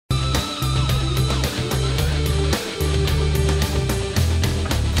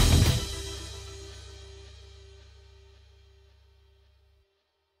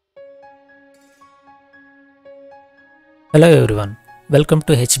Hello everyone, welcome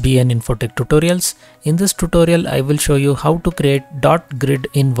to HBN Infotech Tutorials. In this tutorial I will show you how to create dot grid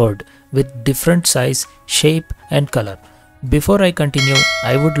in Word with different size, shape and color. Before I continue,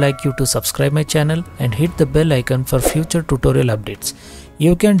 I would like you to subscribe my channel and hit the bell icon for future tutorial updates.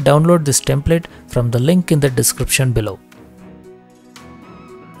 You can download this template from the link in the description below.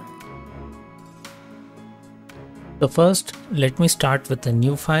 So first, let me start with a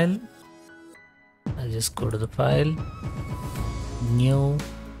new file. I'll just go to the file, new,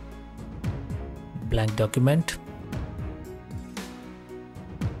 blank document,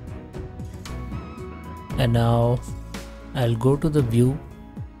 and now I'll go to the view,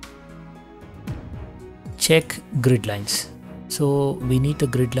 check grid lines. So we need the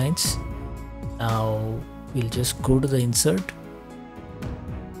grid lines. Now we'll just go to the insert,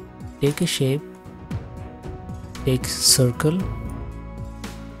 take a shape, take circle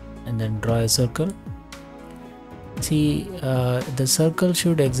and then draw a circle. See, the circle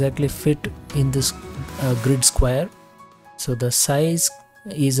should exactly fit in this grid square. So the size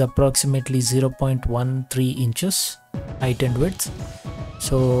is approximately 0.13 inches height and width.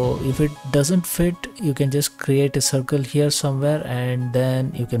 So if it doesn't fit, you can just create a circle here somewhere and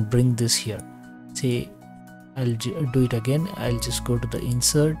then you can bring this here. See, I'll do it again. I'll just go to the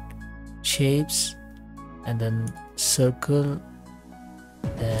insert, shapes and then circle,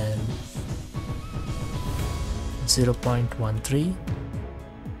 then 0.13.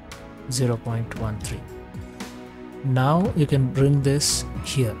 Now you can bring this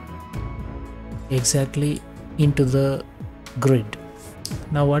here exactly into the grid.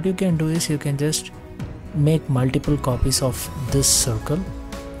 Now what you can do is you can just make multiple copies of this circle.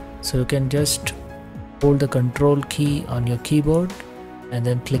 So you can just hold the control key on your keyboard and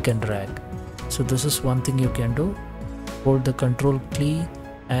then click and drag. So this is one thing you can do. Hold the control key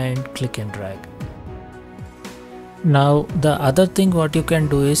and click and drag. Now the other thing what you can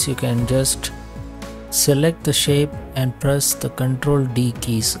do is you can just select the shape and press the Ctrl D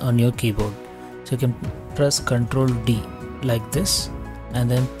keys on your keyboard. So you can press Ctrl D like this and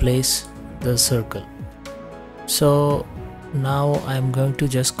then place the circle. So now I'm going to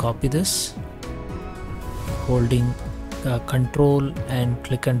just copy this, holding Ctrl and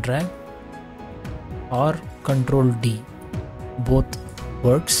click and drag, or Ctrl D, both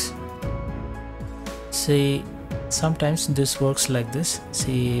works. See, sometimes this works like this.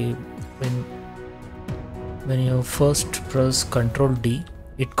 See, when you first press Ctrl D,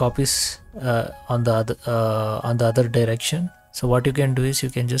 it copies on the other direction. So what you can do is you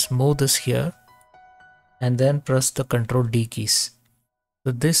can just move this here and then press the Ctrl D keys.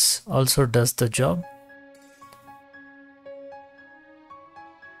 So this also does the job.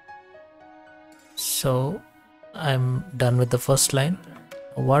 So I'm done with the first line.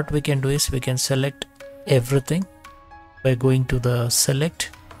 What we can do is we can select everything by going to the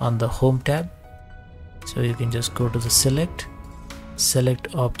select on the home tab. So you can just go to the select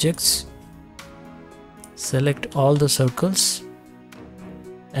objects, select all the circles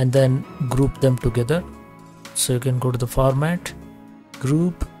and then group them together. So you can go to the format,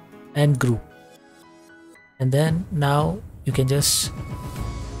 group and group, and then now you can just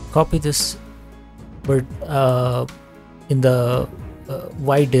copy this but in the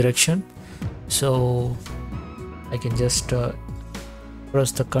Y direction. So I can just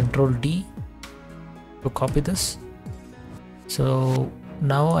press the Ctrl D to copy this. So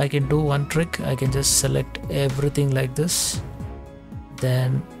now I can do one trick. I can just select everything like this,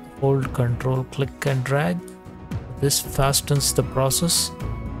 then hold Ctrl, click and drag. This fastens the process.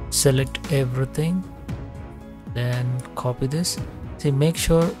 Select everything, then copy this. See, make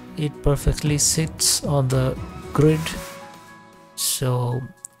sure it perfectly sits on the grid. So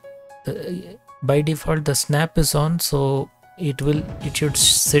by default the snap is on, so it should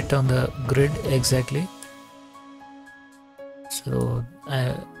sit on the grid exactly. So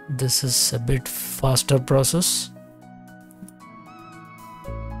this is a bit faster process.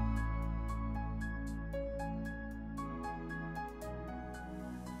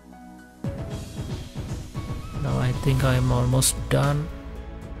 Now I think I am almost done.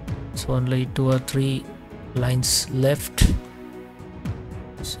 So only 2 or 3 lines left.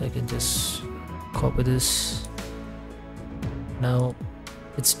 So I can just copy this. Now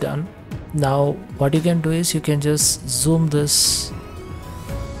it's done. Now what you can do is you can just zoom this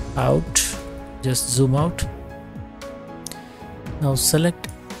out, just zoom out. Now select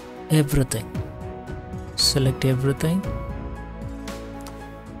everything,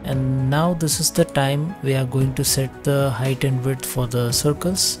 and now this is the time we are going to set the height and width for the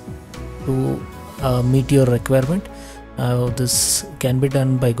circles to meet your requirement. This can be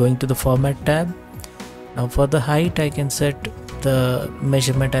done by going to the format tab, Now for the height I can set the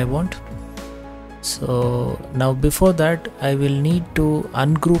measurement I want. So now before that I will need to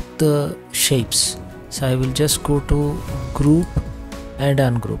ungroup the shapes. So I will just go to group and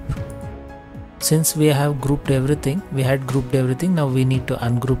ungroup. Since we have grouped everything, now we need to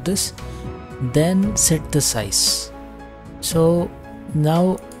ungroup this, then set the size. So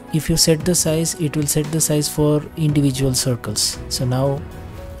now if you set the size, it will set the size for individual circles. So now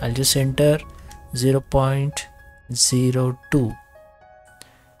I'll just enter 0.02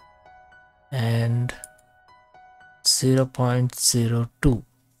 and 0.02,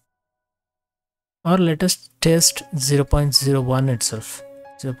 or let us test 0.01 itself.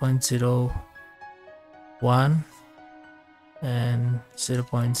 0.01 and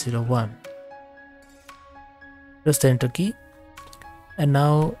 0.01. Press the enter key, and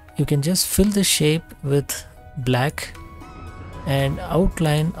now you can just fill the shape with black, and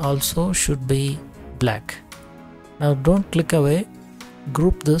outline also should be black. Now don't click away,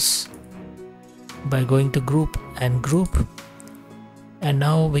 group this by going to group and group, and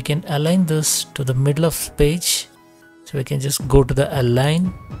now we can align this to the middle of the page. So we can just go to the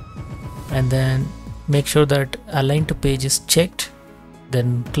align and then make sure that align to page is checked,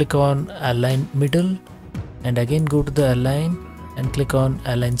 then click on align middle and again go to the align and click on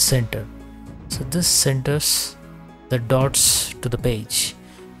align center. So this centers the dots to the page.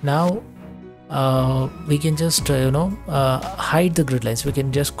 Now we can just hide the grid lines. We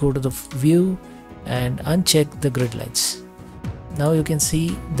can just go to the view and uncheck the grid lines. Now you can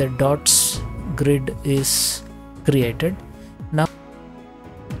see the dots grid is created.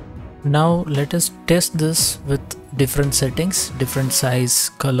 Now let us test this with different settings, different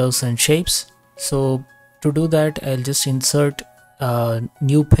size, colors and shapes. So to do that I'll just insert a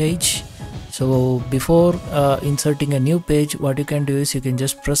new page. So before inserting a new page, what you can do is you can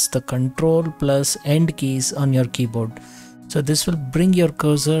just press the Ctrl plus End keys on your keyboard. So this will bring your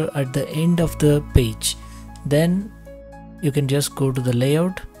cursor at the end of the page. Then you can just go to the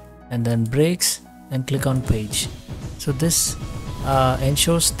layout and then breaks and click on page. So this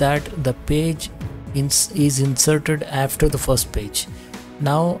ensures that the page is inserted after the first page.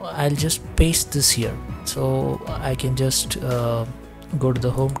 Now I'll just paste this here. So I can just go to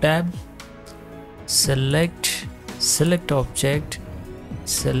the home tab, select object,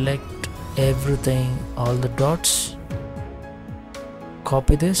 select everything, all the dots,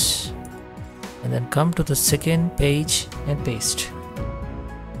 copy this and then come to the second page and paste.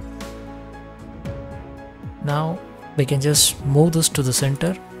 Now we can just move this to the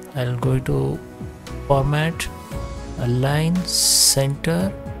center. I'll go to format, align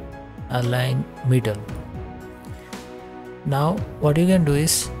center, align middle. Now what you can do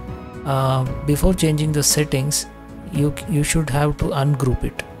is before changing the settings, you should have to ungroup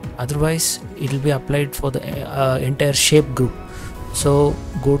it, otherwise it will be applied for the entire shape group. So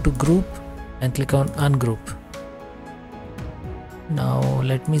go to group and click on ungroup. Now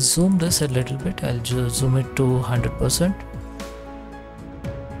let me zoom this a little bit. I'll just zoom it to 100%.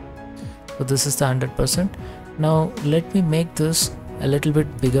 So this is the 100%. Now let me make this a little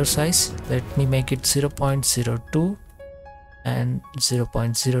bit bigger size. Let me make it 0.02 and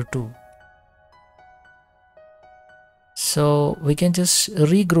 0.02. So we can just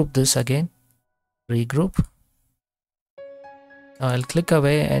regroup this again. Regroup. Now I'll click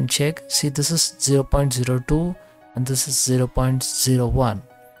away and check. See, this is 0.02 and this is 0.01.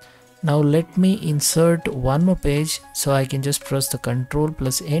 Now let me insert one more page. So I can just press the Ctrl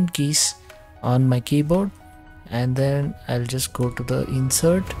plus End keys on my keyboard, and then I'll just go to the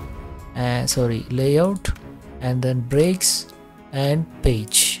insert layout and then breaks and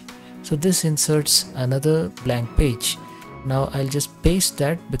page. So this inserts another blank page. Now I'll just paste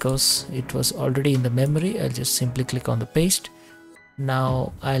that because it was already in the memory. I'll just simply click on the paste.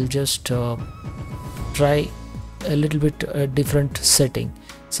 Now I'll just try a little bit different setting.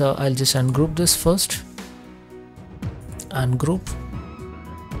 So I'll just ungroup this first, ungroup,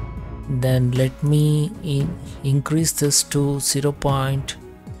 then let me increase this to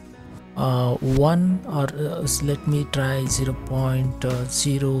 0.1 or let me try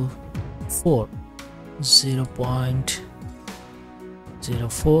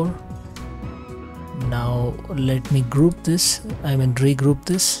 0.04. Now let me group this, regroup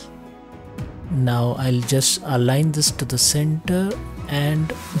this. Now I'll just align this to the center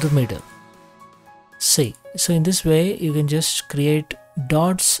and the middle. See, so in this way you can just create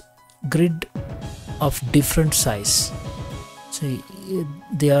dots grid of different size. See,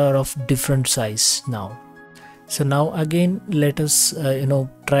 they are of different size now. So now again let us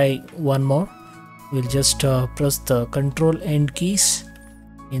try one more. We'll just press the Ctrl End keys,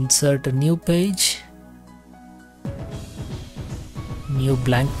 insert a new page, new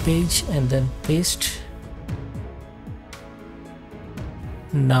blank page and then paste.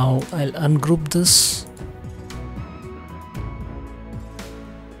 Now I'll ungroup this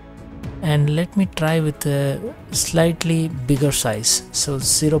and let me try with a slightly bigger size, so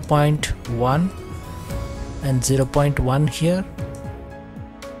 0.1 and 0.1 here.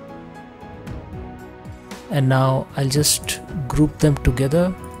 And now I'll just group them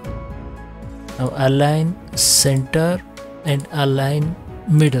together. Now align center and align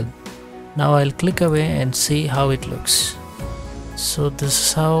middle. Now I'll click away and see how it looks. So this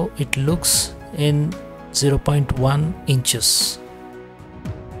is how it looks in 0.1 inches.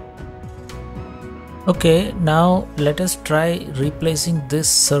 Okay, now let us try replacing this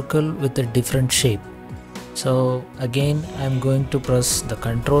circle with a different shape. So again, I'm going to press the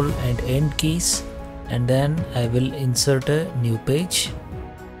Ctrl and End keys, and then I will insert a new page,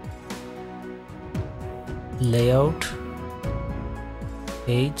 layout,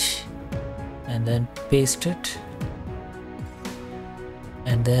 page, and then paste it,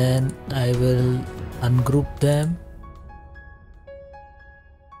 and then I will ungroup them.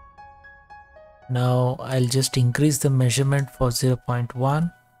 Now I'll just increase the measurement for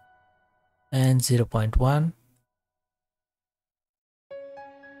 0.1 and 0.1.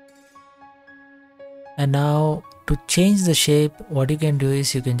 And now to change the shape, what you can do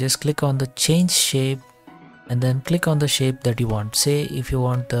is you can just click on the change shape and then click on the shape that you want. Say if you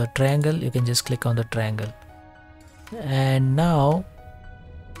want the triangle, you can just click on the triangle. And now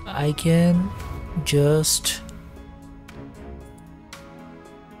I can just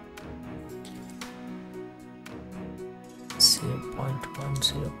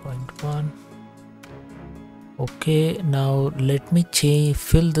 .1. Okay, now let me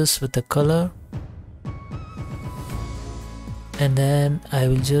fill this with the color, and then I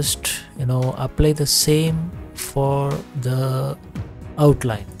will just apply the same for the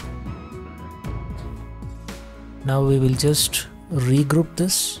outline. Now we will just regroup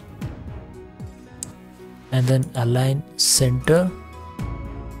this and then align center,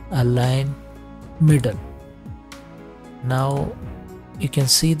 align middle. Now you can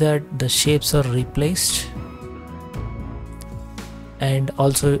see that the shapes are replaced and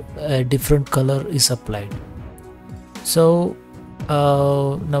also a different color is applied. So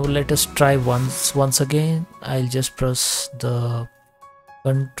now let us try once again. I'll just press the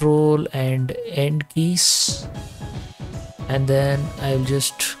Ctrl and End keys, and then I'll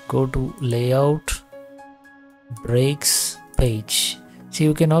just go to layout, breaks, page. So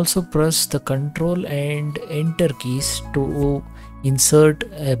you can also press the Ctrl and Enter keys to insert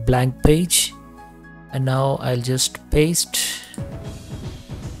a blank page. And now I'll just paste.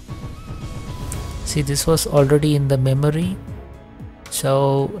 See, this was already in the memory.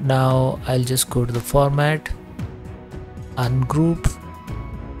 So now I'll just go to the format, ungroup,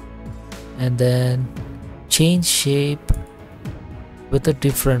 and then change shape with a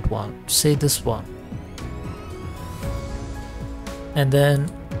different one, say this one, and then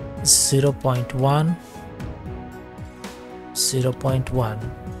 0.1, 0.1,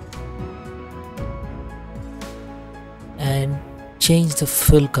 and change the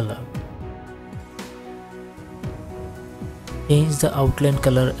fill color, change the outline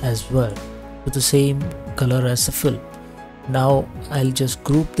color as well to the same color as the fill. Now I'll just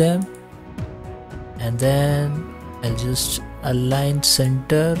group them, and then I'll just align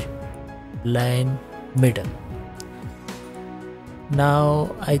center, line middle. Now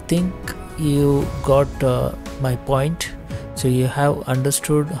I think you got my point. So you have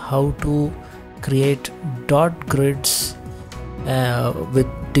understood how to create dot grids with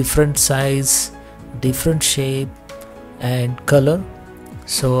different size, different shape and color.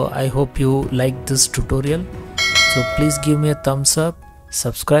 So I hope you like this tutorial. So please give me a thumbs up,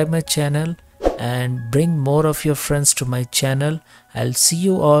 subscribe my channel, and bring more of your friends to my channel. I'll see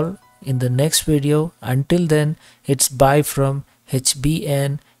you all in the next video. Until then, it's bye from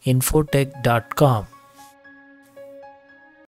hbninfotech.com.